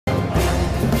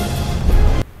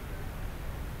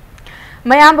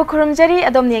Mayam Kurumjari,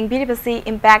 Adam Yangbiribasi,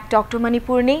 Impact Dr.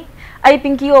 Manipurni, I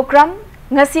Pinky Okram,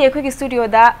 Ngasi a quick studio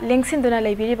da, links in Dona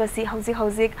Libiribasi,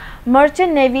 Hausi,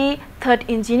 Merchant Navy, 3rd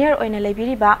Engineer Oina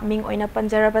Libiriba, Ming Oina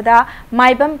Panjarabada,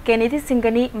 Maibam, Kenedy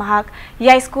Singani, Mahak,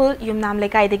 Yai School, Yumnam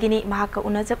Lekai de Guinea, Mahaka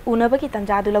Unabaki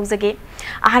Tanjadu Lozage,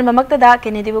 Ahan Mamaktada,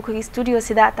 Kenedy Book Studio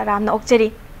Sida, Taram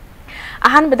Okcheri,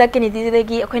 Ahan Bada Kenedy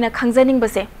Degi, Oina Kangzaning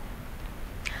Base.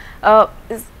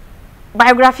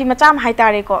 Biography macam hai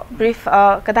tare ko brief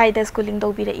kadai da schooling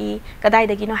do bi rei kadai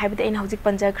da gino haibda in hojik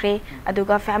panja khre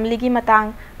aduga family gi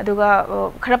matang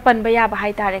aduga kharapan ba ya ba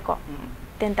hai tare ko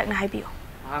ten tak na hai biyo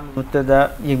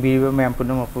mutada yingbi ba mayam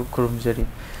punu mapu kurumjari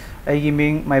ai gi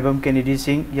ming Maibam Kenedy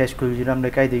Singh ya school jiram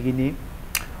lekai de gi ni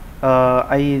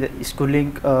ai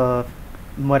schooling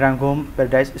Morangom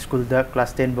Paradise School da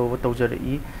class 10 ba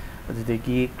tawjari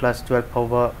adudagi class 12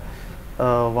 phawa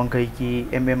Wangai ki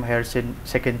Higher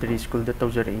Secondary School da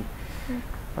tawjari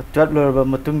 12 lorba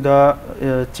matung da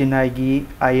Chennai gi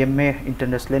IMA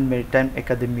International Maritime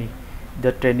Academy da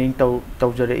training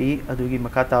tawjari adugi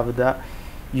makata bada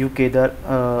UK da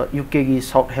UK gi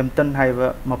Southampton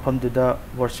haiba mafam da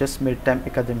Versus Maritime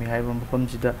Academy haiba mafam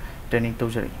jida training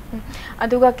tawjari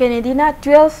aduga Kenedy na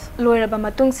 12 lorba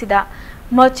matung sida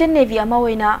Merchant Navy ama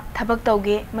oina thabak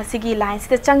tawge masigi line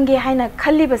sida change haina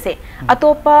khalli base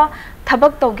atopa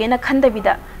thabak tawge na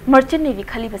khandabida Merchant Navy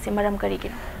khalli base maram karigi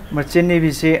Merchant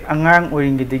Navy se angang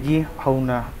oringi degi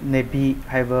hauna Navy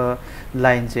haiba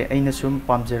line se aina sum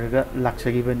pamjaraga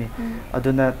laksagi bani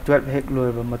aduna 12 hek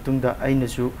loiba matungda aina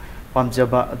su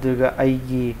pamjaba aduga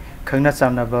aigi khangna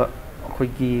chamnaba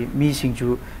khoigi mi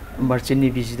singju Merchant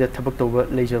Navy sida thabak tawba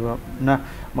leijaba na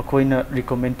makoina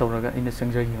recommend tawraga ina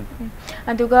sangjagi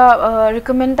aduga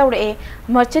recommend tawre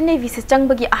Merchant Navy se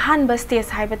changbagi ahan ba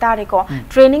stage haiba tare ko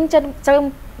training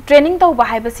tawba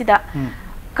haiba sida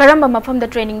karamba mafam da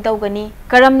training tawgani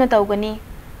karamna tawgani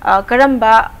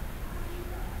karamba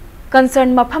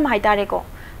concern mafam hai tare ko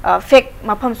fake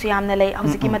mafam su yamna lei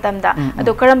hausi ki matamda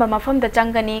adu karamba mafam da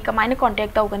changani kamaina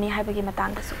contact tawgani haiba gi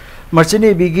matang da su Merchant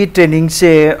Navy gi training se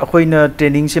akoina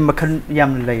training se makhan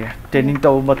yam lay training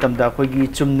taw matam da akoi gi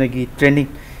chumna gi training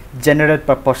general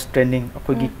purpose training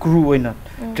akoi gi crew oina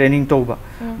training tawba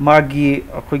magi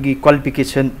akoi gi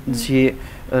qualification si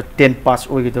 10 pass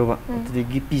oigedoba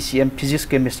gi PCM physics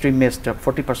chemistry maths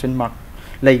 40% mark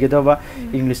laigedoba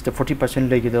English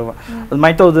 40% laigedoba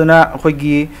almai tawduna akoi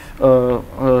gi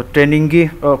training gi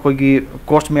akoi gi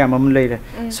course me amam laire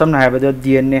samna habada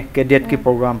DNA cadet ki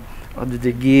program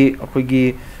adudagi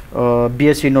akoigi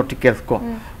BSc Nautical ko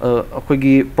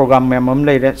akoigi program memam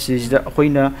leire sida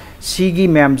akoina sigi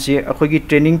mem se akoigi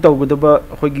training tawgudaba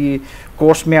akoigi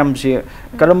course mem se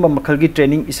karamba makhalgi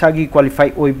training isagi qualify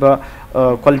oiba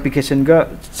qualification ga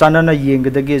chanana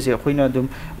yengdage se akoina dum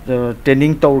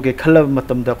training tawge khala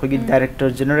matamda akoigi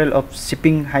Director General of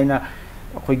Shipping haina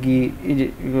akoigi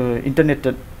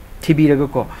internet TV raga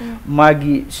ko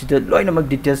magi sida loina mak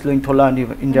details loin tholani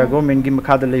India government gi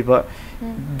makhada leiba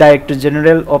Director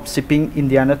General of Shipping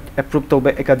India na approve toba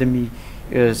academy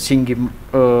Singh gi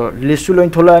list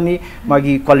loin tholani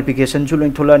magi qualification su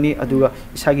loin tholani aduga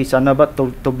isagi chanaba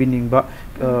to biningba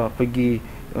khogi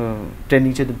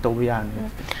training che dum to yan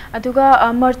aduga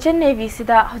Merchant Navy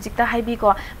sida hojikta haibi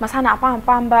ko masana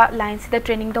pamba line sida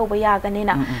training do ya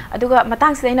ganena aduga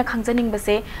matang sida ina khangjaning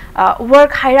base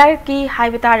work hierarchy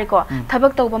haibitare ko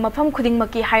thabak tawba mafam khuding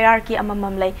maki hierarchy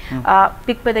amamam lai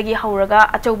pikpadagi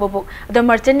hauraga achauba buk ado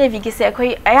Merchant Navy gi se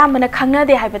akhoi ayamana khangna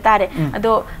de haibitare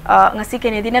ado ngasi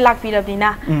Kenedy na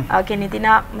lakpirabina Kenedy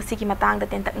na masiki matang da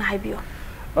ten tak na haibiyo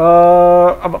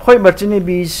khoi Merchant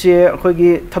Navy se khoi gi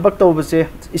thabak tawba se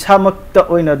isamak ta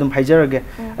oina dum haijarage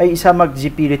ai isamak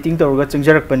GP rating tawga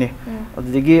changjarak pani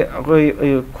adigi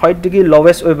khoi khoi digi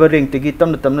lowest over rank tigi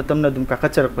tamna dum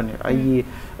kakhacharak pani ai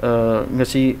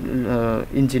ngasi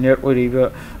engineer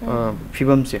oriba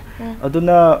fibam se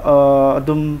aduna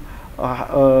adum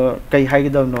kai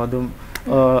haigadaw no adum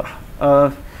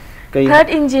third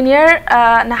engineer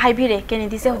na haibire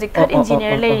Kenedy se hojik third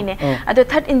engineer leine ado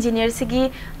third engineer sigi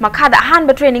makhada han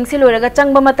ba training se loraga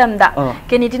changba matamda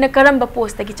Kenedy na karamba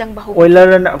post gi changba ho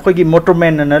oiler na khogi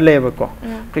motorman na leba ko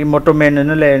khogi motorman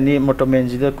na le ni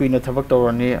motorman ji da kuina thabak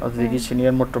tawrani adigi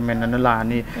senior motorman na la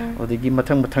ni adigi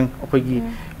mathang khogi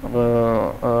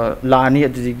la ni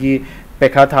adigi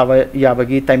pekha thaba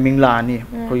yabagi timing la ni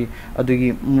khoi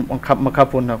adigi makha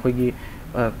ponna khogi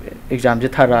exam je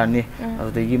tharani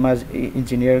adigi ma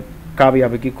engineer ka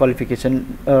ba ki qualification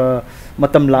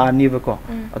matam la ni ba ko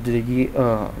adigi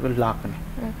lakani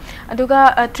aduga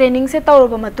training se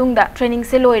tawroba matungda training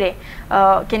se loire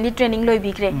Kenedy training loi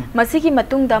bigre masigi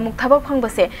matungda muk thabak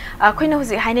phangbase khoina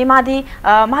hosi haine madi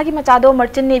magi machado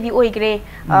merchant navy oigre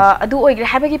adu oigre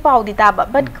habagi paudi taba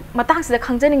but matang sida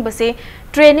khangjaning base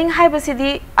training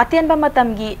haibasidi atenba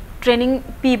matamgi training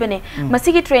pibane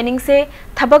masigi training se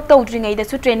thabak tawdringai da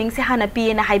su training se hana pi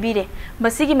na haibire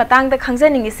masigi matang da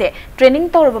khangjaning se training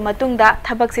tawraba matungda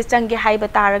thabak se change haiba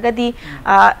taragadi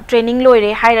training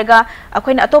loire hairaga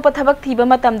akhoina atopa thabak thiba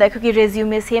matam da khoki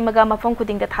resume semaga mafam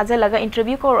khuding da thajalaga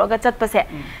interview ko aga chatpase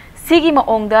sigi ma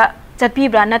ongda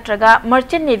chatpibra natraga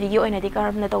merchant navy gi oina di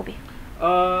karamna tawbi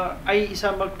ai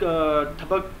isamak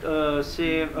thabak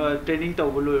se training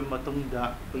tawbolo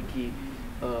matungda khoki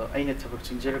aina thabak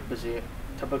chingjarak base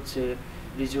thabak se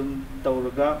resume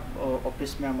tawraga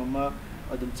office ma'am ama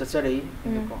adum chacharei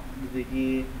ko digi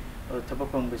thabak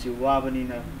pang base wabani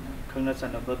na khangna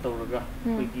chanaba tawraga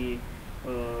khogi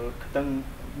khatang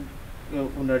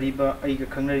unariba ai ga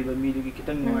khangnariba mi dugi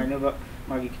kitang nuainaba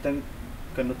magi kitang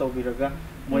kanu tawbiraga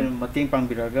moi mating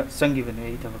pangbiraga sangibane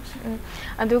ai thabak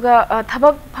aduga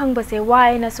thabak phangbase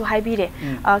wai na su haibire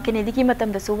Kenedy ki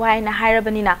matam da su wai na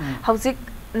hairabani na haujik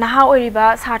naha oriba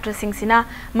satra singsina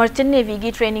merchant navy gi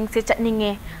training se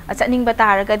chatninge chatning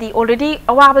bataragadi already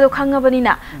awaba do khangabani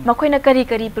na makoina kari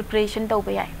kari preparation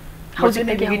tawba yai merchant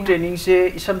navy gi training se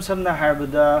isam samna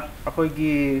harbada akoi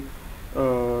gi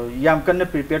yam kanna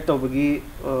prepare tawbagi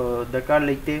dakar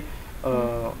leite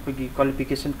khogi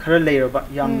qualification khara leiraba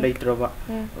yam leitraba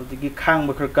adigi khang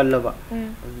ba khar kallaba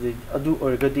adu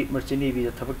orgadi merchant navy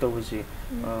da thabak tawbase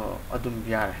adum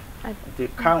yare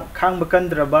khang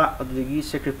bakandraba adigi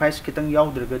sacrifice kitang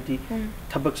yaudragadi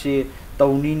thabak se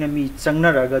tawni na mi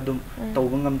changnaraga dum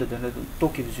tawbangam da dana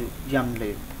tokibju yam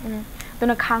lay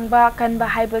tuna khangba kanba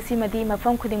haibasi madi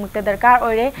mafam khuding mukta darkar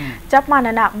oire chap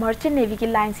manana merchant navy ki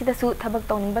line sida su thabak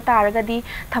tawning ba taragadi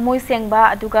thamoi sengba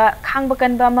aduga khangba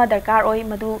kanba ma darkar oi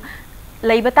madu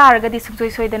leiba taragadi suksoi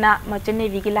soidana merchant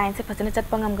navy ki line se phajana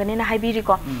chatpa ngamgane na haibiri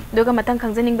ko aduga matang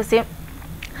khangjaning base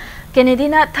Kenedy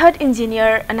na third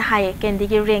engineer ana haye Kenedy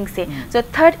ki rank se so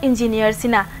third engineer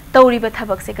sina tawriba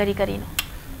thabak se kari kari no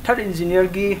third engineer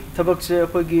gi thabak se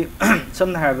khogi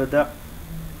samna habada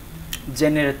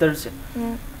generator se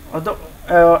ado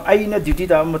aina duty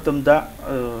da matamda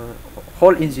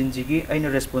whole engine ji aina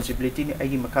responsibility ni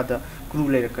agi makada crew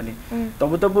lerakani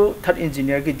tabu third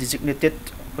engineer gi designated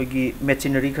khogi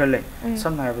machinery khale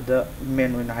samna habada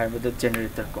main oina habada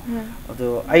generator ko ado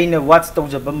aina watch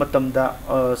tawjaba matamda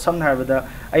samna habada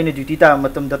aina duty da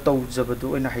matamda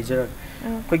tawjabadu oina haijara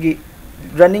khogi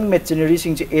running machinery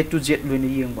sing je A to Z loina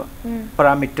yengba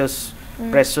parameters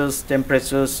pressures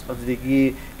temperatures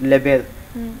adigi level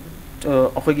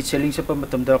khogi selling se pa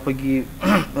matamda khogi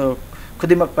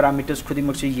khudimak parameters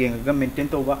khudimak se yenga maintain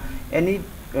tawba any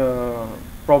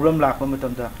problem lakpa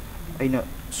matamda aina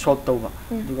solve tawba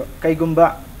duga kaigumba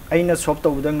aina solve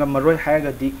tawda ngamaroi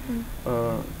haigadi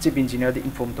chief engineer de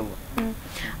inform tawba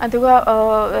aduga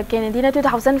Kenedy na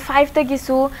 2005 ta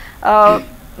gisu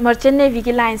merchant navy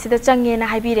ki line sida change na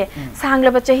haibire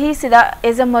sanglaba chahi sida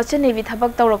as a merchant navy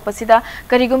thabak tawrak pasida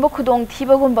karigumba khudong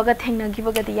thiba gumba ga thengna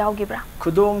gibaga di yaugibra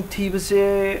khudong thiba se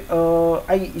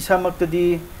ai isamakta di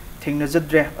thengna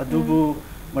jadre adubu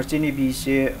merchant navy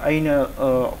se aina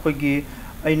khogi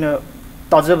aina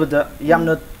tajabada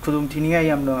yamna khudong thininga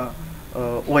yamna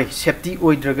oi safety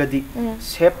oidragadi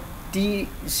safety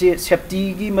se safety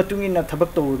gi matungina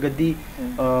thabak tawragadi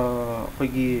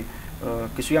khogi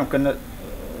kisu yam kana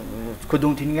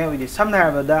khudong thininga oide samna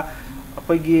habada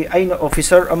khogi aina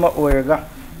officer ama oiraga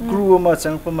crew ama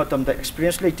changpa matamda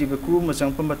experience leitiba crew ma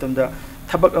changpa matamda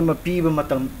thabak ama piba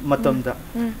matamda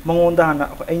mangonda hana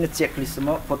aina checklist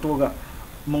ama photo ga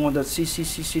mangonda si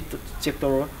check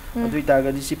tawro adui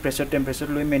taga di si pressure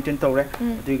temperature loi maintain tawre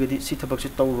adui ga di si thabak si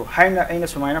tawro haina aina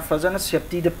sumaina fazana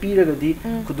safety da piraga di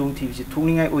khudong thi si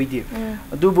thungningai oide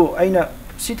adubu aina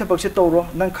si thabak si tawro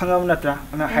nang khangam natra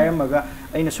ana hayamaga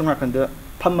aina sunga kanda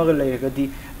phamaga leiraga di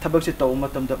thabak si taw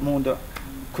matamda monda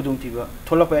khudong thiba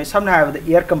tholapa samna habada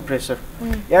air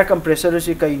compressor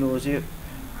si kaino si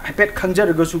hapet khangjar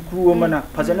su crew mana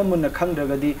phajana munna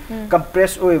khangdaga di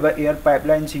compress oiba air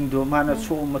pipeline sing do mana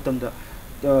so matamda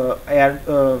air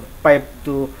pipe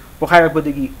to pokhara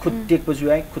badagi khut tek pasu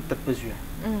ai khut tak pasu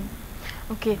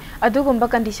okay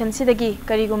adugumba condition sidagi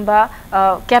karigumba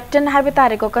captain haiba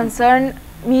tare ko concern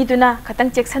mi duna khatang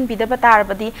checksan bidaba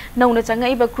tarbadi nauna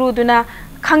changai ba crew duna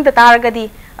khangda targadi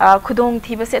khudong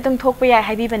thiba se tum thokpa yai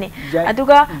haibi bane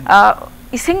aduga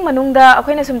ising manungda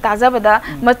akoina sum tajabada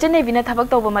merchant navy na thabak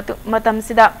tawba matam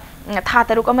sida था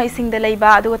तरुक अमा इसिंग the लेबा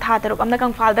अदुगा था तरुक अमना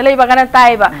कंफाल the लेबा गना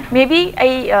Taiba may B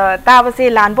I ताबसे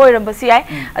लान बोय रंबसु याय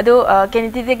अदु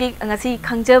Kennedy दगी ngasi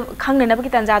खंगनबगी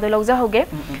तंजादो लौजा होगे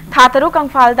था तरुक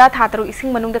कंफाल दा था तरुक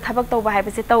इसिंग मनुंग द थबक तौबा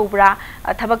हाइबसे तौब्रा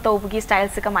थबक तौबगी स्टाइल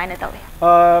से कमाइना तौवे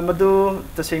मधु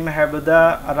तसिंग हैबदा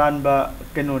अरानबा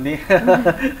केनोनी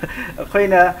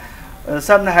अखोइना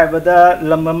सामना हैबदा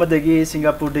लम्मदगी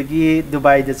सिंगापुरदगी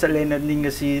दुबई द चलेना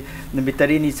निंगसी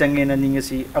नमितरी नि चंगेना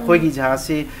निंगसी अखोइगी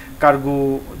जहासी कार्गो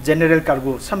जनरल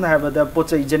कार्गो सामना हैबदा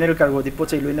पोचै जनरल कार्गो दि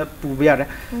पोचै लोइना पुबा यारे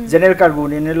जनरल कार्गो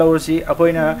ने लौरसी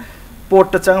अखोइना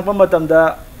port Changpa मतमदा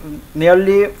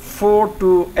nearly 4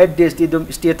 to 8 days di dum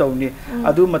stay tawni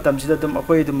adu matam sida dum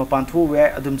akhoi dum mapan thu we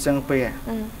adum chang pe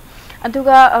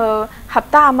aduga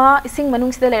hapta ama ising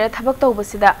manung sida lera thabak tawba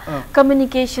sida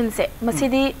communication se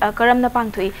masidi karamna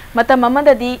pangthui matam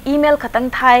amada di email khatang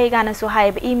thai gana su hai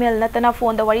email natana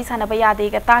phone da wari sana ba yade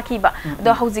ga takiba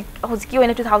do hojiki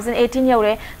oina 2018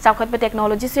 yaure chawkhat ba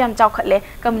technology su yam chawkhatle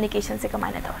communication se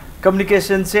kamaina taw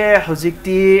communication se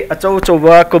hojikti achau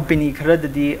chauba company khara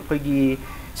dadi khoigi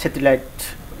satellite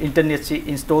internet si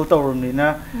install tawrumnina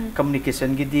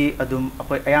communication gidi adum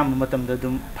akoi ayam matam da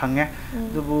dum phange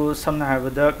dubu samna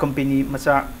habada company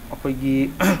macha akoi gi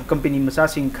company macha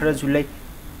sing khara julai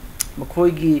makhoi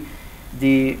gi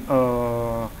di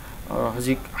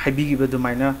hojik haibi gi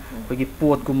badumaina akoi gi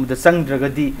pot kum da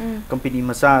changdragadi company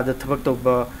macha da thabak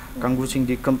tawba kangu sing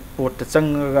di pot ta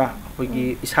changaga akoi gi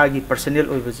isa gi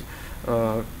personal oiba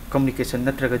communication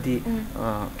natragadi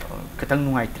katang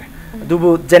nungaitre dubu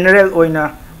general oina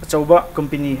achauba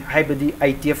company haibadi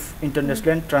ITF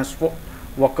International Transport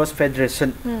Workers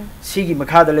Federation sigi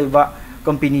makhada leiba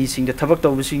company sing da thabak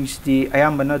tawba sing sti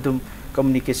ayambana dum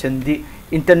communication di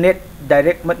internet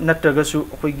direct mat natragasu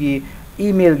akoigi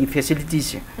email gi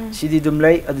facilities sidi dum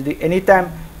lai adu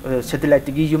anytime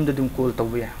satellite gi yum da dum call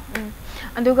tawba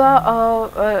aduga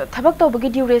thabak tawba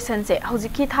gi duration se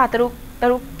hojiki tha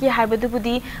taruk ki haibadu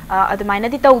budi adumaina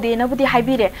di tawde na budi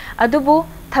haibire adubu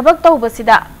thabak tawba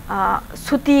sida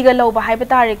suti ga lawba haiba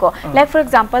tare ko like for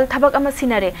example thabak ama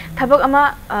sinare thabak ama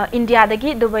India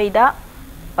dagi Dubai da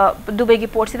Dubai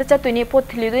gi port sida chatuni port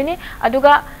thiliduni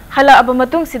aduga hala aba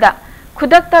matung sida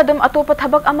khudakta dum atopa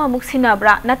thabak ama muk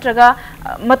sinabra natraga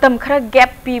matam khara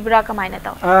gap pibra kamaina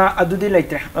taw adudi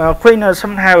laitre khoina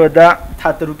samna hawada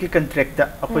thataru ki contract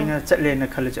da khoina chatle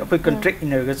na khalaje khoi contract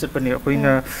inerga chapani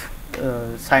khoina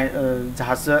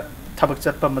jahaz thabak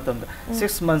chatpa matam da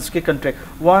 6 months ki contract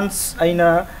once aina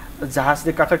jahaz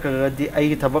de kakha di ai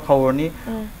thabak hawrni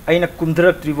aina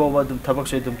kumdrak tribo dum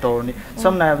thabak se dum tawrni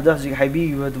samna hawada ji haibi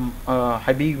dum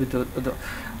haibi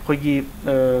khoigi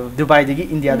Dubai dagi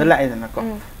India da lai na ko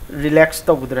relax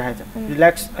to budra ha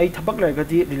relax ai thabak lai ga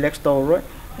di relax to ro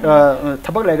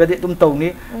thabak lai ga di dum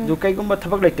tawni du kai gum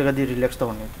thabak lai ga di relax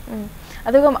tawni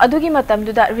adugi matam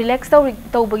duda relax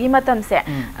tawbagi matam se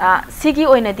sigi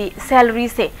oina di salary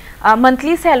se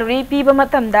monthly salary piba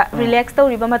matam da relax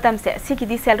tawriba matam se sigi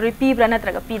di salary pibra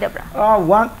natraga pidabra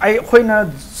one ai khoina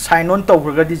sign on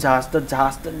tawraga di jahaz da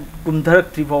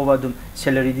kumdharak tribowa dum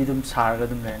salary di dum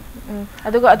sarga dum len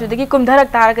aduga adudagi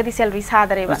kumdharak taraga di salary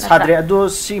sadare ba sadre adu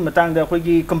si matang da khoi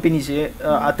gi company se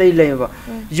atai leba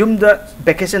yumda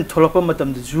vacation tholapa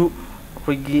matam da ju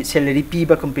khoi salary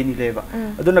piba company leba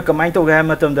aduna kamai to ga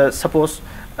matam da suppose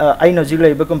aina ji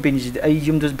leba company ji ai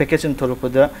yumda vacation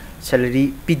tholapa da salary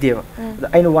pideva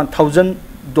aina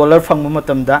 $1000 phang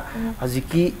matam da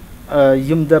aziki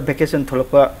yumda vacation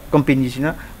tholapa company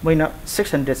jina moina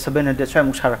 600 700 swai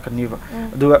mu sarakani ba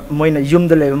adu moina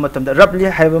yumda leba matam da roughly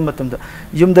haiba matam da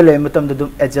yumda leba matam da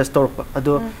dum adjust torpa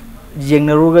adu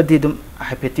yengnaruga di dum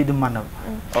happy dum manab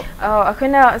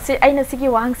akhina si aina sigi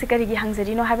wang sikari gi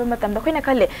hangzari no haiba matam da khoina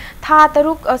khalle tha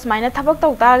taruk asmaina thabak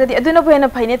taw taragadi aduna boina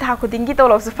phaine tha khuding gi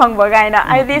tawlo su phangba gaina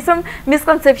I di some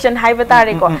misconception haiba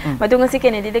tare ko madunga si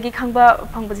Kenedy dagi khangba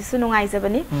phangba ji su nungai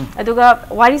jabani aduga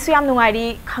wari su yam nungai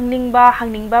khangningba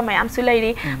hangningba mayam su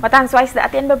lairi matang swai sida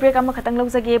atenba break ama khatang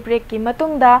lawjage break ki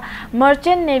matungda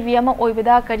merchant navy ama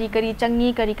oibada kari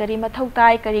changi kari mathau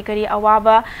tai kari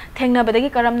awaba thengna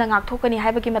badagi karamna ngak thokani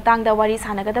haiba ki matang da wari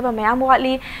sanagadaba mayam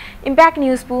wali Impact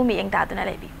News pu mi engta tuna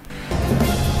lebi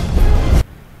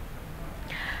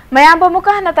Mayamba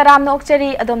muka na taram na okchari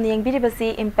adom niyang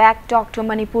biribasi Impact Talk to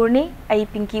Manipur ni ay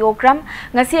Pinky Okram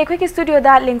ngasi ay ki studio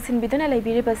da lingsin biduna lay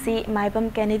biribasi Maibam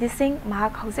Kenedy Singh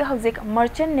mahak hauzik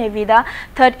merchant navy da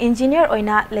third engineer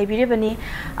oina lay biribani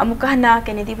amuka na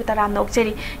Kenedy bu taram na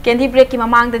okchari Kenedy break ki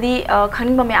mamang dadi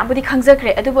khangning ba mayam budi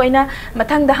khangjakre adu boina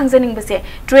mathang da hangjaning base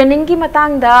training ki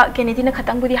matang da Kenedy na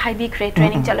khatang budi high big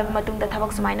training chalab matung da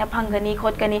thabak sumaina phangani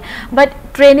khotkani but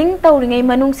training tawringai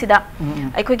manung sida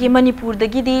ay ki Manipur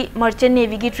dagi di merchant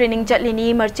navy gi training chatlini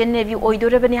merchant navy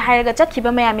oidorabani hairaga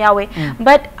chatkiba mayam yawe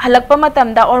but halakpa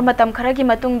matamda or matam khara gi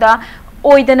matungda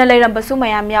oidana leirambasu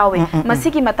mayam yawe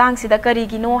masigi matang sida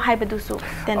karigino haibadusu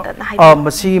tenda na haiba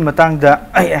masigi matangda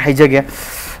ai haijage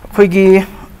khoigi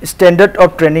standard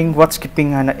of training what's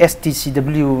keeping and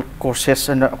STCW courses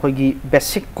and khoigi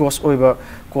basic course oiba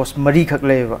course mari khak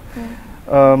leiba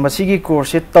masigi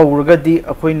course tawragadi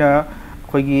akhoina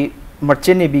khoigi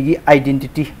merchant navy gi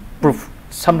identity proof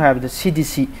some have the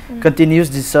CDC continuous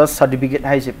discharge certificate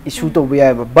has issue to be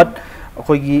but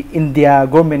khoigi India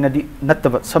government adi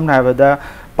nataba some have the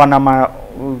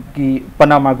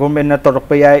Panama government na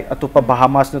torpayai atupa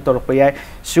Bahamas na torpayai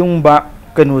sungba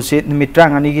kanu se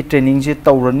nimitrang ani gi training se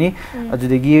tawrani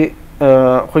adudagi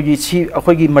khoigi si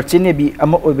khoigi merchant navy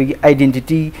ama oibagi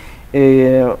identity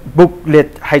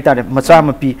booklet haitare macha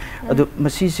mapi adu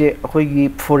masi se khoigi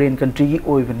foreign country gi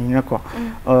oibani na ko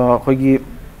khoigi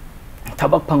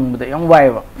thabak phangda yang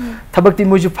waiba thabak ti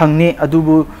moju phangni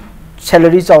adubu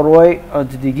salary chawroi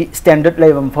adudigi standard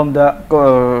level from the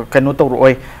kanu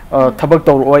tawroi thabak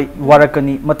tawroi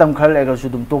warakani matam khar lega su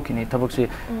dum tokini thabak se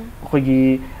khoigi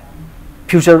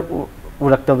future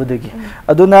uraktabadagi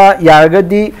aduna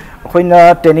yaragadi khoina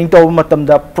training taw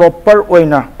matamda proper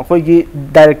oina khoigi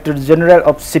director general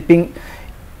of shipping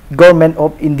government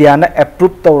of India na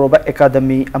approve tawroba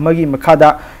academy amagi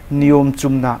makhada niyom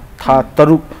chumna tha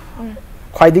taruk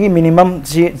khwaidagi minimum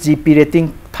GP rating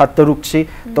tha taruk se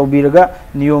tawbiraga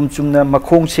niyom chumna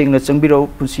makhong sengna changbiro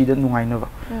punsida nungainaba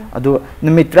adu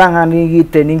nimitrangani gi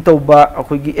training tawba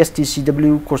khoigi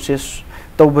STCW courses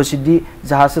tawbasidi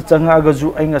jahasa changa agaju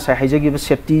ainga sai haijagi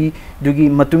safety dugi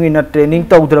matungina training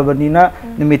tawdrabanina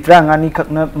nimitrangani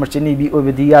khakna merchant navy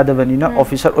obedi yadabanina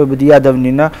officer obedi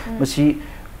yadabanina masi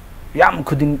yam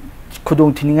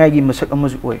khudong thiningai gi masak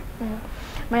amaju oi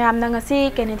mayam na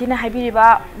ngasi Kenedy na haibiriba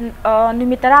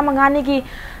nimitara mangani gi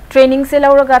training se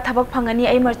lauraga thabak phangani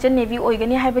ai merchant navy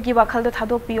oigani haibagi wakhal da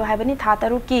thadok piyo haibani tha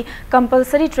taruk ki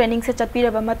compulsory training se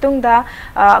chatpiraba matungda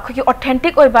khoki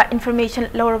authentic oiba information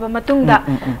lauraba matungda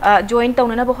join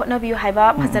tawnana ba hotna biyo haiba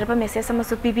phazarba message sama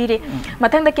su pibire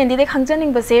mathangda candidate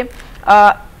khangjaning base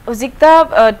ojikta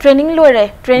training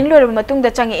lore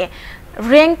matungda changi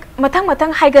rank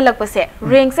mathang haigalak base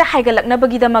rank se haigalak na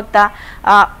bagi damakta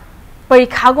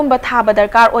parikha thaba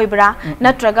darkar oibra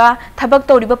natraga thabak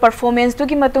tawriba performance tu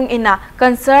ki matung ina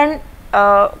concern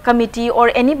committee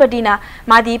or anybody na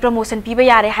madi promotion piba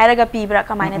yare hairaga pibra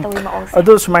kamaina tawi ma ongse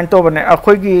adu sumain to bane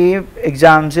akhoigi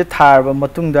exam se tharba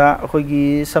matungda akhoigi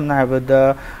samna habada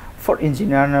for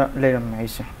engineer na leram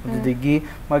haise adigi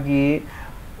magi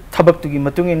thabak tu ki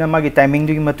matung ina magi timing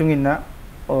tu ki matung ina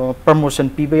promotion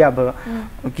piba yaba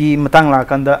ki matang la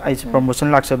kanda ai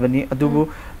promotion laksabani adubu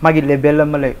magi level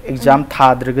amale exam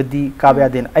thadragadi kabya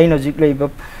den ai hojik leiba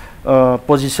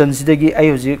position sidagi ai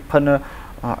hojik phana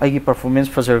ai gi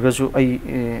performance fazarga su ai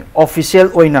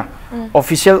official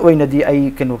oina di ai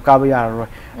kenu kaba yaroi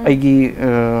ai gi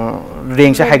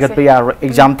rank se haigat pa yaroi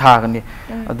exam thagani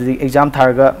adudi exam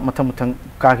tharga mathang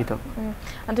ka gi to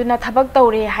aduna thabak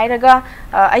tawre hairaga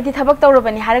aidi thabak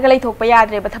tawrabani hairaga leithokpa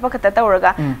yadre ba thabak khata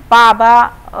tawraga paba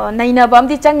naina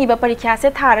bamdi changi ba parikha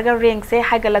se tharaga rank se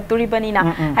haigalak turibani na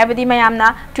haibadi mayamna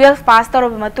 12 pass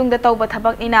tawraba matungda tawba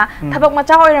thabak ina thabak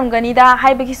macha oiramgani da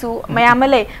haibagi su mayam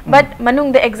le but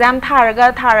manung the exam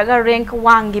tharaga rank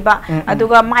wangi ba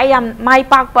aduga mai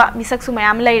pakpa misak su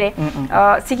mayam leire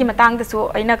sigi matang da su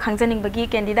aina khangjaning bagi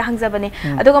candidate hangjabane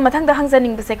aduga mathang da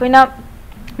hangjaning ba se koina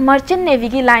merchant navy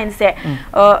gi line se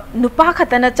nupa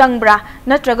khatana changbra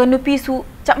natraga nupi su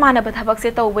chamana ba thabak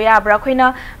se tawba yabra khoina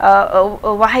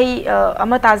wahai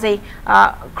amata jai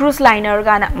cruise liner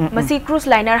gana masi cruise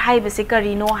liner haiba se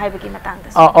karino haiba gi matang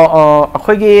da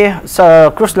akhoi gi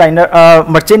cruise liner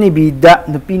merchant navy da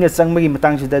nupi na changma gi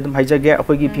matang sida dum haijage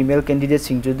akhoi gi female candidate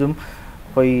sing ju dum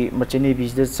khoi merchant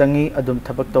navy da changi adum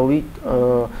thabak tawi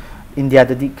India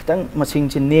dadi kitang masing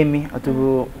chin nemi atu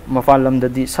mafalam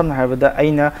dadi samna habada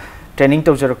aina training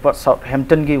to jarakpa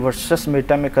Southampton gi versus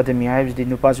Maritime Academy haibs di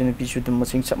nupa junu pisu dum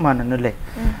masing samana na le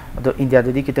adu India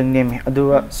dadi kitang nemi adu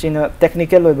sina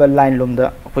technical oiba line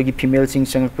lomda akogi female sing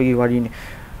sang pagi wari ni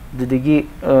dudigi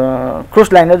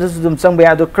cruise liner da dum sang ba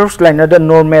adu cruise liner da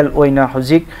normal oina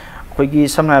hojik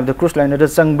akogi samna habda cruise liner da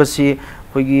sang basi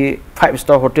akogi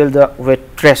 5-star hotel da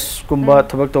waitress kumba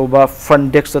thabak toba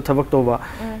front desk da thabak toba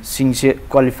sing se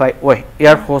qualify oi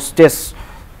air hostess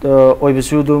oi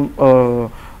bisu dum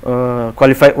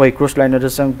qualify oi cruise liner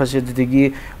da sang pase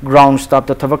digi ground staff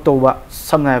da thabak toba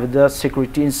samna habda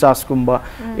security in charge kumba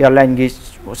airline gi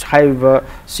haiba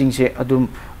sing se adum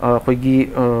khoigi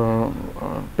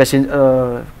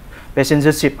passenger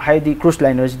passenger ship haidi cruise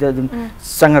liners da dum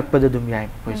sangak pada dum yai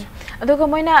koise aduga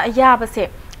moina ya base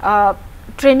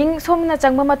training somna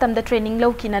changma matam da training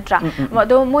low ki natra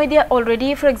do moi dia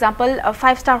already for example a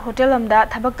 5-star hotel amda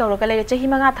thabak tawra ka leire chahi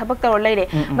manga thabak tawra leire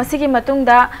masigi matung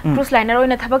da cruise liner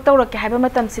oina thabak tawra ke haiba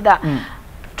matam sida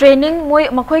training moi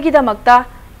makhoi gi damakta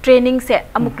training se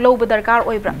amuk low ba darkar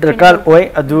oibra darkar oi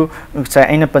adu sa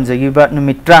aina panjagi ba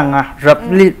numit tranga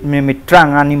roughly numit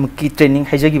tranga ni muki training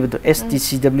haijagi ba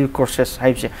STCW courses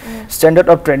haibse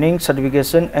standard of training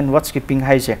certification and watch keeping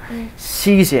haise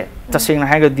si se taseng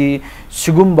na haigadi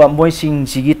sugumba moi sing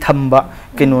sigi thamba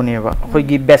keno ne ba khoi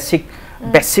gi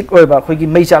basic oi ba khoi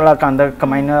gi mei chala kanda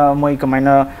kamaina moi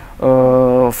kamaina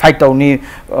fight tawni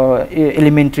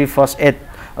elementary first aid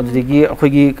adudagi akhoi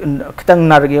kitang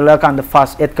nargela kan the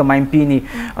fast aid ka main pini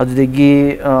adudagi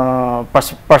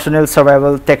personal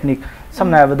survival technique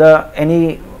samna the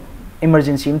any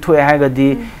emergency im thoi ha ga di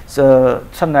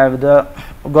samna the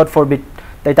god forbid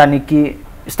titanic ki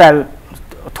style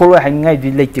tholo ha ngai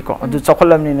di leiti ko adu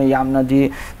chokholam ni yamna di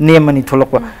nemani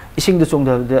tholokwa ising da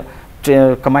chongda de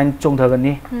kamain chongda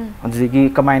gani adudagi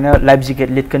kamaina life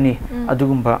jacket lit kani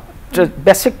adugumba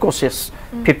basic courses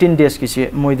 15 days ki se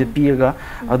moi de piega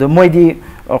ado moi di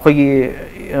khoi gi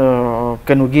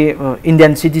kanu gi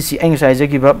Indian citizen exercise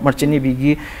gi ba merchant navy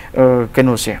gi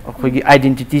kanu se khoi gi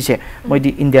identity se moi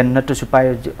di Indian nat su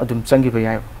pai adum changi ba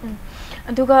yai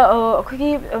aduga khoi gi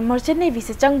merchant navy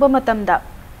se changba matam da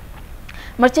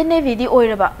merchant navy di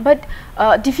oiraba but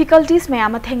difficulties me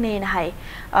ama thengnei na hai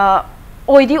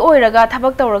oidi oiraga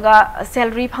thabak tawraga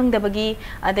salary phangdabagi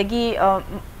adagi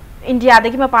India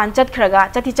dagi mapan chat khraga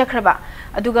chati chakhraba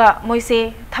aduga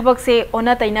moise thabak se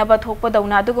ona taina ba thokpa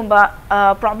dauna adugumba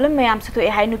problem mayam su to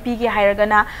e hai nupi gi hairaga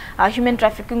na human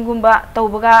trafficking gumba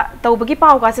tawbagi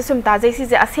pau ga se sum ta jai si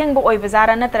je aseng ba oi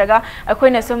bazara natraga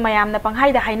akhoina sum mayam na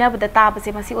panghai da haina ba da ta ba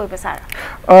se masi oi bazara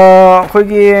khoi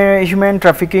gi human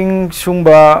trafficking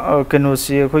sumba keno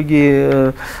se khoi gi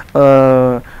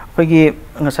khoi gi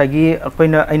ngasagi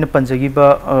akoina aina panjagi ba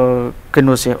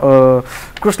keno se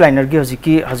cruise liner gi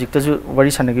hojik ta ju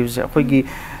wari sanagi se khoi gi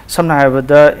samna ha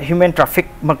da human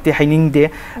traffic makti haining de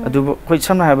adu khoi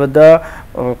samna ha da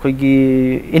khoi gi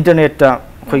internet ta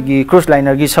khoi gi cruise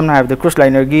liner gi samna ha da cruise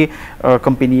liner gi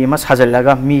company ma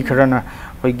sajalaga mi kharana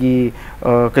khoi gi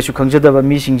kasu khangjada ba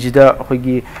mi singjida khoi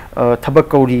gi thabak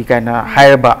kauri kaina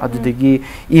hairba adu de gi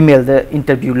email da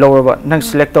interview lower nang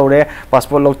select tore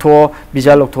passport lotho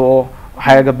visa lotho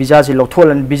hairaga visa si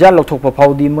lotholan visa lothokpa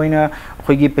faudi moina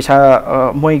khoi gi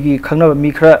pesa moi gi khangna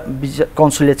mi khara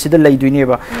consulate sida leiduine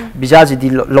ba visa ji di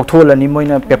lotholani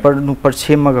moina paper nu par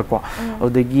semaga ko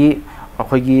odagi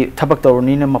khoi gi thabak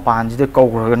tawrni na mapan ji da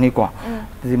kawgrani ko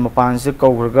di mapan ji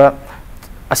kawgraga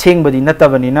aseng badi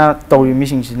natabani na tawri mi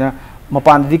sing sina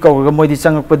mapan di kawgraga moi di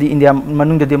changakpadi india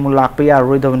manung da demu lakpa ya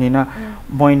roi dawni na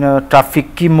moina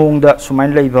traffic ki mong da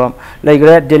sumain leiba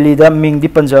leigra delhi da ming di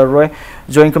panjar roi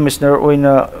joint commissioner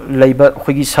oina leiba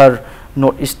khogi sir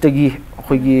north east gi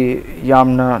khogi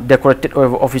yamna decorated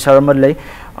officer ma lei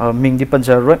ming di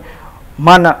panjar roi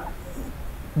mana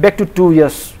back to 2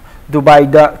 years dubai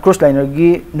da cruise liner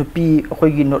gi nupi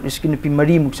khogi north east gi nupi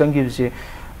mari muk changi se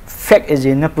fake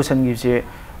agent na pusan gi se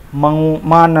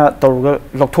mana tawga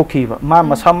lokthokhi ba ma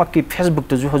masama ki facebook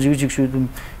to ju hoji su dum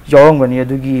yorong bani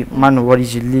adugi man wari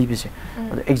jilli bise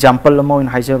example amo in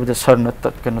haija ba sir na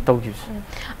tat kana tawgi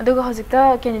aduga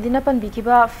hojikta Kenedy na pan biki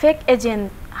ba fake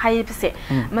agent hai bise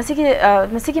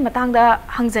masigi matang da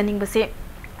hangjaning base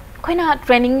khoina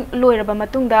training loiraba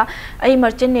matungda ai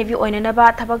merchant navy oina na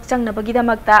ba thabak changna bagi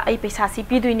damakta ai paisa si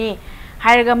piduini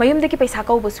hairaga mayum de ki paisa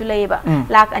ko busu leiba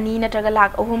lakh ani natraga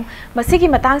lakh ahum masigi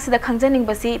matang sida khangjaning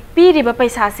basi piriba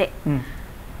paisa se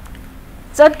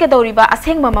chot ke doriba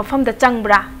aseng ma mafam da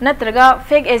changbra natraga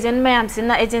fake agent mayam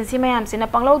sina agency mayam sina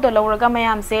panglau da lawraga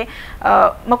mayam se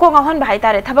mako ngahon ba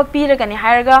haitare thabak piraga ni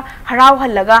hairaga harau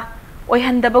hallaga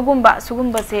oihandabagumba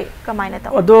sugumba se kamaina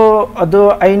ta ado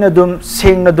aina dum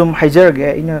sengna dum haijarge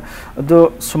aina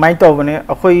ado sumai tawbane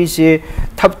akhoi se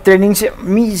thab training se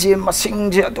mi je masing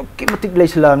je ado kimatik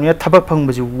leislam ne thaba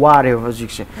phangba ji ware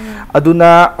hojik se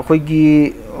aduna akhoi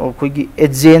gi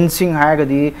agent sing haga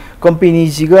di company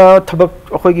jiga thabak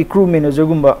akhoi gi crew manager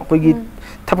gumba akhoi gi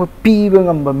thabak piba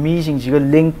ngamba mi sing jiga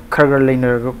link kharaga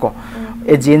leiner ko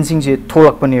agent sing je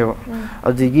tholak pane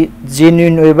adigi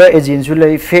genuine oiba agent su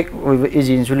lei fake oiba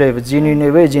agent su lei genuine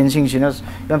oiba agent sing sina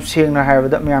yam seng na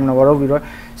haibada myam na waro biro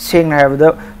seng na haibada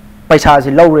paisa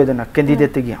ji lawre dana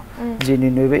candidate gi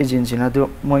genuine oiba agent sina do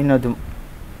moina dum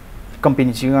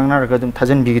company ji ngang na raga dum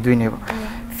thajan bi gi duine ba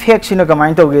fake sina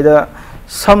kamain tawge da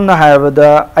samna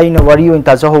haibada aina wari oin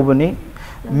ta jahobani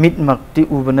mit makti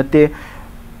ubanate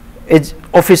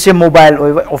office से mobile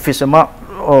office में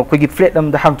अखोगी flat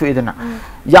अमदा हांगतोइदना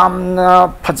यामना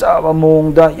फजाबा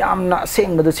मोंगदा यामना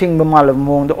सेंगबदा सेंगबा मालब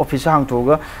मोंगदा office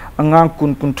हांगतोगा अंगांग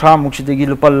कुन कुंथ्रा मुक्सिदगी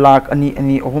लुपा लाख अनि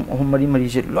अनि अहुम अहुम मरी मरी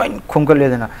से lion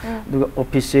खोंगलेदना दुगा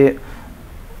office से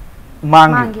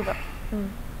मांगिबा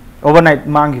ओवरनाइट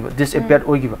मांगिबा डिसअपियर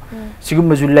ओगिबा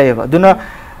सिगुमजु लेबा दुना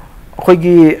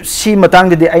अखोगी सी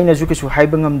मतंगदे आइना जु केसु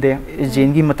हाइबा ngamde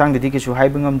जेनगी मतंगदे केसु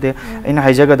हाइबा ngamde आइना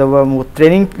हाइजागदबा मो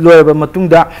ट्रेनिंग लोयबा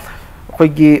मतुंगदा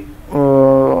अखोगी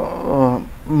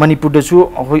मणिपुर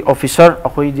ऑफिसर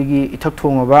अखोई इथक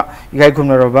थोंगबा इगाई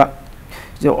घुमनरबा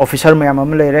जो ऑफिसर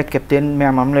मैम लेरे कैप्टन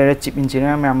मैम लेरे चीफ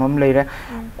इंजीनियर मैम लेरे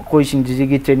कोई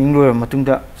सिंगी ट्रेनिंग लोर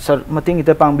मतुंगदा सर मतिंग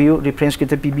इता पांगबियु रेफरेंस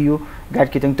किता पिबियु गाइड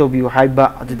कितंग तोबियु हाइबा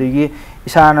अदुदगी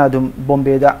इसाना दुम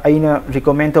बॉम्बे दा आइना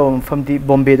रिकमेंड तो फमदी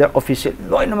बॉम्बे दा ऑफिस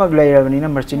लोइनमक लेरबनिना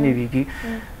मर्चेंट नेवी की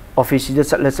ऑफिस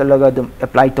दा चलगा दुम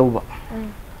अप्लाई तोबा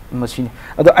मशीन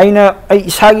अदो आइना आई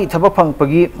इसागी थबक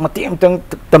फंगपगी मते अमतंग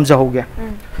तमजहोगे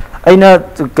आइना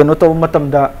कनो तो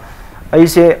मतमदा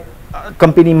आइसे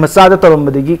कंपनी मचादा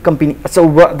तोरमबदगी कंपनी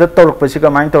अचौबा द तोरकपसे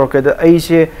कमाइन तोरके द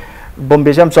आइसे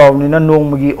बॉम्बे जाम चावनिना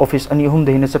नोंगमगी ऑफिस अनि हुम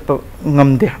देहिना चप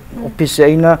ngamde ऑफिस से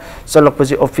आइना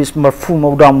चलकपसे ऑफिस मरफु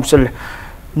मौदा मुसल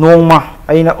नोंगमा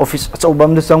आइना ऑफिस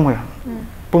अचौबम द चंगवे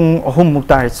पुंग अहुम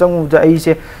मुक्तार चंगुदा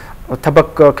आइसे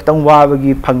थबक खतंग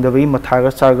वाबगी फंगदबई मथागा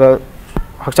सागा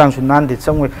हक्चांग नानदे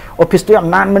चंगवे ऑफिस तो याम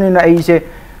नानमनिना आइसे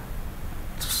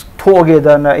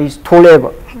थोगेदना आई थोलेब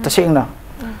तसेंगना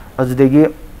अदुदगी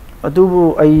अदुबु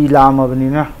आई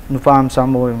लामबनिना नुपाम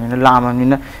सामोयनिना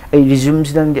लामनिना आई रिज्यूम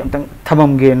सिदन अमतंग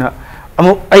थममगेना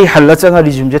अमु आई हल्ला चंगा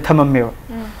रिज्यूम जे थमममेव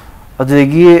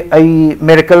अदुदगी आई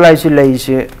मेडिकल लाइसे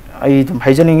लैसे आई तुम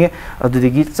हाइजनिंगे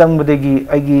अदुदगी चंगबदगी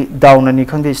आईगी दाउननी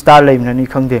खंदे स्टार लैमननी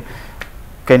खंदे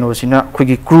कैनोसिना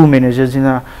खुगी क्रू मैनेजर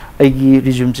जिना आईगी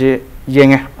रिज्यूम जे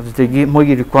येंगे अदुदगी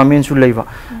मोगी रिक्वायरमेंट सु लैबा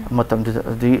मतम दु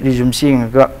रिज्यूम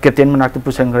सिंगा कैप्टन मनाक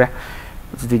पुसंगरे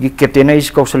अदुदगी कैप्टन इस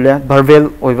कौशल्य वर्बल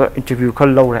ओइबा इंटरव्यू खल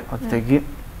लौरे अदुदगी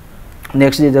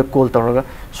नेक्स्ट डे द कॉल तौरगा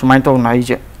सुमाइन तौ नाइ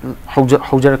जे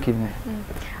हौजरखिने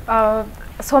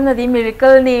सोमनदी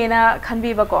मिरेकल ने ना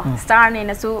खनबीबा को स्टार ने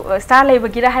नसु star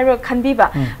लेबगिरा हाइरो खनबीबा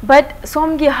but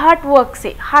सोमगी hard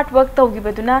work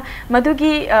तौगिबदुना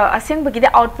मदुगी असेंबगिदा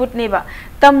output नेबा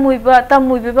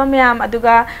तमुइबा मैम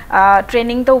अदुगा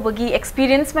ट्रेनिंग तौबगी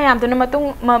एक्सपीरियंस मैम दुना मतुंग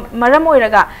मरम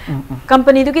ओइरगा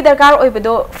कंपनी दुगी दरकार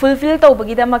ओइबदो फुलफिल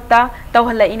तौबगिदमक्ता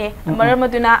तौहल्लाइने मरम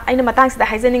अदुना आइना मतांगसिदा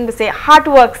हाइजनिंगबसे हार्ड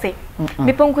वर्क से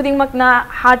मिपुम खुदिंगमकना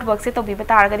हार्ड वर्क से तौबिबा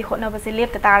तारगदी होटनबसे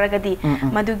लेप्ता तारगदी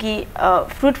मदुगी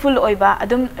फ्रूटफुल ओइबा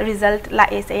अदुम रिजल्ट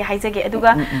लाए से हाइजगे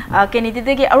अदुगा केनेडी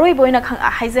देगे अरोइबो ओइना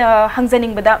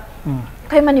हंगजनिंगबदा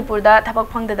खै मणिपुर दा थबक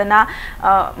फंगदना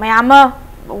मयाम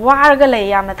वारगा ले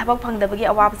यामना थबक फंगदबगी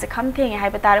अवाबसे खम थेंगे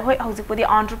हाइबा तारे होय हौजिकपुदी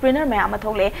entrepreneur मयाम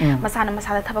थोले मसाना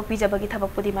मसादा थबक पिजबगी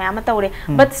थबकपुदी मयाम तौरे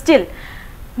but still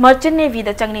merchant navy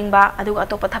दा चंगनिंगबा अदुगा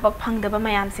अतोप थबक फंगदबा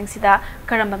मयाम सिंगसिदा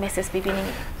करंबा मेसेज पिबिनिंग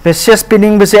मेसेज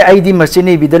पिनिंग बसे आईडी मर्चेंट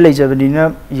नेवी दा लेजबनिना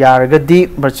यारगदी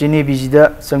मर्चेंट नेवी जिदा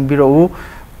चंगबिरौ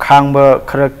खांगबा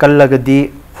खरा कल्लगदी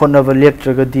होनबा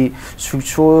लेप्त्रगदी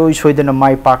सुसोय सोयदना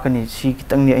माय पाकनी सी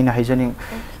कितंगनी आइना हाइजनिंग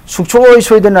सुसोय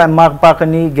सोयदना मार्क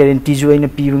पाकनी गारंटी जो आइना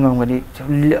पीबा ngamgani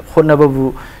होनबाबु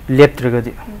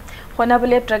लेप्त्रगदी होनब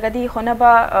लेप्त्रगदी होनब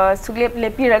सुगलेप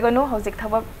लेपिरगनो हौजिक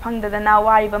थबक फंगदना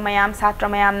वारिबा मयाम छात्र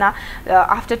मयामना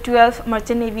आफ्टर 12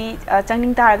 मर्चेंट नेवी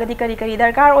चंगनिंग तारगदी करी करी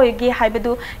दरकार ओइगे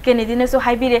हाइबदु केनेडीनसु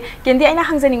हाइबिरे केंदी आइना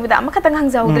हंगजनिंगबदा अमखतंग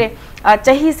हंगजाउद्रे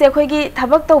चाही से खोगी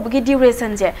थबक तौबगी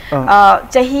ड्यूरेशन जे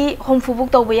चाही होमफुबुक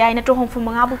तौबा याय नट्रो होमफु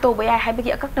मंगाबुक तौबा याय हाइबगी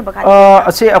अकक्न बका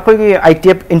असे अखोगी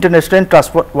ITF international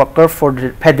transport worker for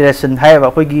federation हाइबा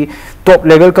अखोगी top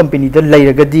level company the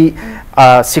लेरगदी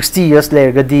 60 years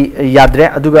लेरगदी याद्रे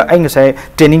अदुगा I ngसाय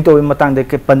training तौबे Matang they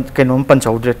केनोम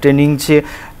पंचौद्रे training से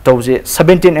तौजे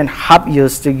 17.5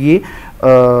 years तगी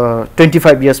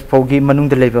 25 years फौगी मनुंग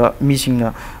दे लेबा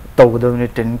मिसिंगना तौगदबने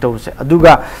ट्रेनिंग तौसे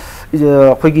अदुगा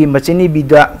अखोगी मचेनी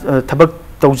बिदा थबक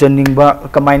तौजनिंगबा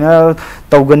कमाइना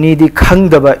तौगनी दी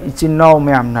खंगदबा इचिनाव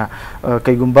मैमना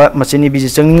कईगुंबा मचेनी बिजे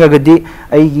चंगनिंगगदी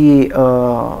आईगी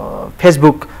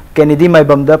Facebook Kenedy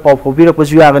Maibam da pau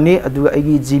phobirapaju yagani adu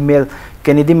aigi gmail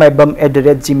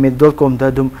kenedymybam@gmail.com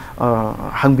da dum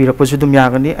hangbirapaju dum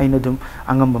yagani aina dum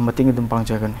angamba mating dum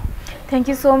pangjagani. Thank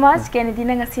you so much Kenedy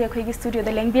na ngasi akhoi studio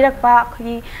da lengbirakpa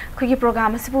akhoi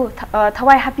program asibu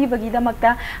thawai happy bagi da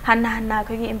makta hanna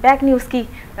akhoi impact news ki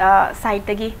site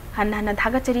tagi hanna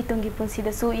thagachari tungi punsi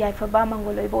da su yaifaba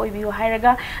mangoloi bo oibiu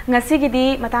hairaga ngasi gi di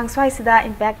matang swai sida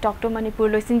impact talk to manipur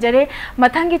loisinjare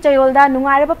mathangi chayol da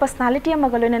nungairaba personality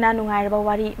amagaloina na nungairaba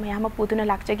wari mayama putuna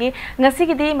lakchagi ngasi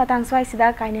gi di matang swai sida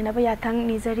kainena ba yathang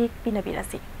nizari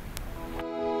pinabirasi.